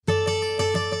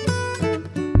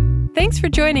Thanks for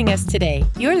joining us today.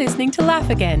 You're listening to Laugh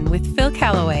Again with Phil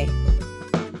Callaway.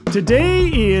 Today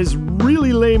is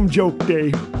really lame joke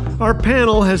day. Our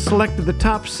panel has selected the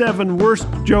top 7 worst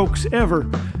jokes ever.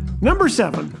 Number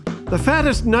 7, the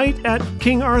fattest knight at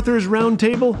King Arthur's round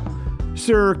table?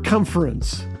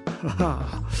 Circumference.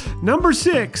 Number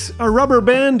 6, a rubber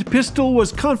band pistol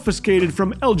was confiscated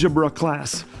from algebra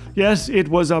class. Yes, it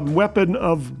was a weapon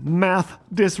of math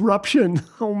disruption.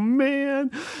 Oh man.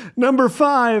 Number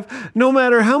 5, no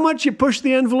matter how much you push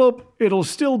the envelope, it'll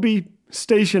still be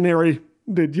stationary.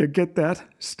 Did you get that?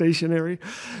 Stationary.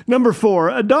 Number 4,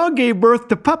 a dog gave birth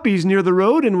to puppies near the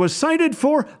road and was cited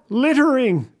for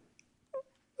littering.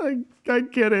 I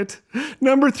get it.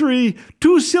 Number 3,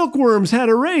 2 silkworms had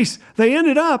a race. They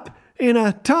ended up in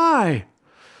a tie.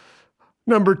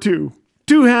 Number 2,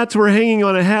 2 hats were hanging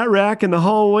on a hat rack in the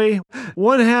hallway.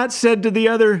 One hat said to the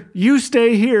other, "You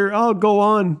stay here, I'll go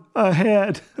on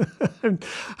ahead."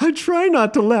 I try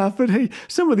not to laugh, but hey,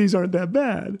 some of these aren't that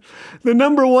bad. The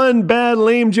number 1 bad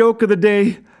lame joke of the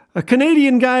day. A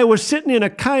Canadian guy was sitting in a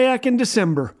kayak in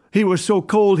December. He was so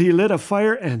cold he lit a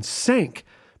fire and sank,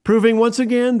 proving once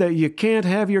again that you can't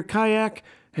have your kayak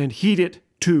and heat it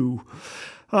too.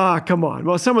 Come on.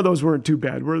 Well, some of those weren't too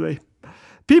bad, were they?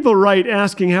 People write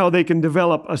asking how they can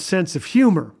develop a sense of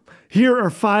humor. Here are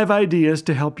 5 ideas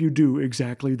to help you do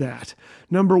exactly that.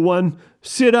 Number 1,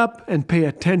 sit up and pay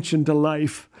attention to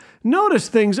life. Notice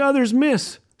things others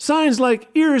miss. Signs like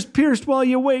ears pierced while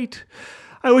you wait.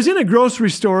 I was in a grocery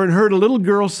store and heard a little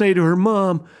girl say to her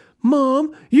mom,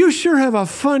 "Mom, you sure have a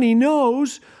funny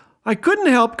nose." I couldn't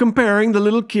help comparing the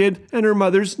little kid and her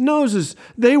mother's noses.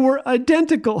 They were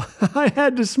identical. I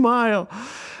had to smile.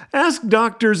 Ask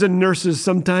doctors and nurses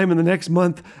sometime in the next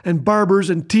month and barbers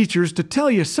and teachers to tell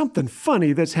you something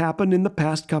funny that's happened in the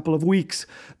past couple of weeks.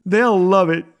 They'll love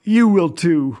it. You will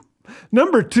too.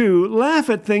 Number 2, laugh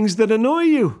at things that annoy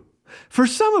you. For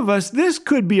some of us, this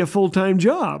could be a full-time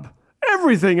job.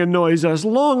 Everything annoys us.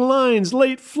 Long lines,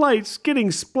 late flights,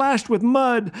 getting splashed with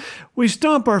mud. We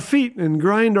stomp our feet and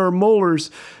grind our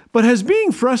molars. But has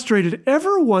being frustrated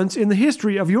ever once in the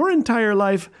history of your entire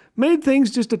life made things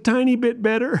just a tiny bit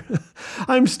better?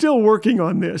 I'm still working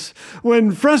on this.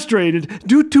 When frustrated,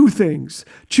 do 2 things.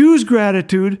 Choose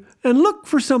gratitude and look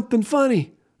for something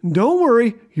funny. Don't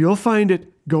worry, you'll find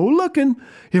it. Go looking.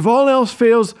 If all else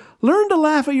fails, learn to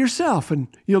laugh at yourself and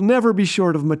you'll never be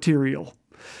short of material.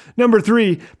 Number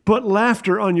 3, put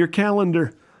laughter on your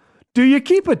calendar. Do you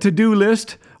keep a to-do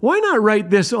list? Why not write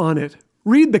this on it?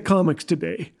 Read the comics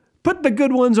today. Put the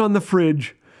good ones on the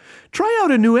fridge. Try out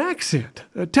a new accent.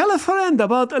 Tell a friend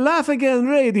about Laugh Again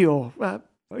Radio.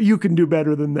 You can do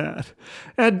better than that.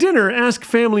 At dinner, ask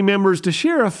family members to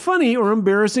share a funny or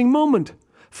embarrassing moment.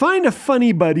 Find a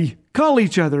funny buddy. Call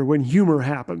each other when humor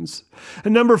happens.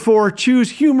 And number 4,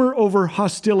 choose humor over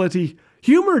hostility.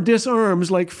 Humor disarms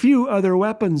like few other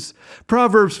weapons.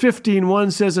 Proverbs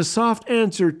 15:1 says, "A soft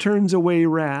answer turns away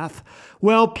wrath."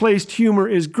 Well-placed humor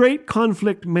is great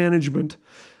conflict management.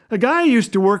 A guy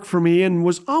used to work for me and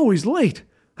was always late.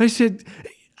 I said,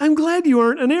 "I'm glad you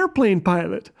aren't an airplane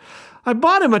pilot." I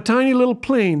bought him a tiny little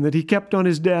plane that he kept on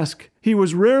his desk. He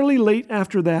was rarely late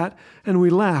after that, and we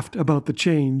laughed about the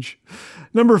change.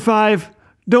 Number 5,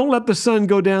 don't let the sun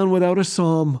go down without a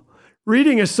psalm.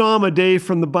 Reading a psalm a day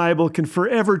from the Bible can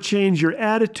forever change your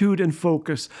attitude and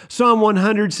focus. Psalm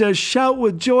 100 says, "Shout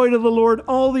with joy to the Lord,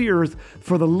 all the earth,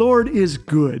 for the Lord is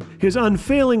good. His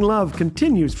unfailing love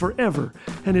continues forever,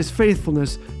 and his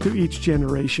faithfulness to each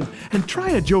generation." And try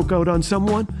a joke out on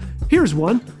someone. Here's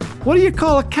one. What do you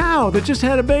call a cow that just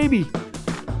had a baby?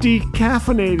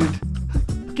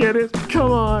 Decaffeinated. Get it?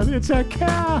 Come on, it's a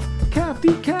calf. Calf,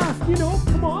 decaf,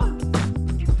 come on.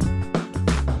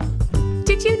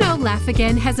 Did you know Laugh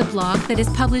Again has a blog that is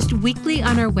published weekly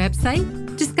on our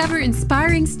website? Discover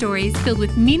inspiring stories filled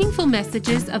with meaningful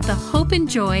messages of the hope and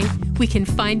joy we can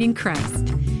find in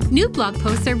Christ. New blog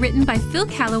posts are written by Phil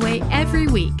Callaway every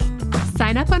week.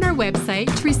 Sign up on our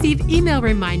website to receive email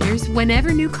reminders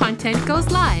whenever new content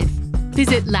goes live.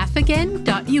 Visit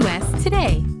laughagain.us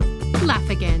today. Laugh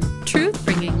Again, truth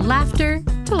bringing laughter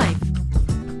to life.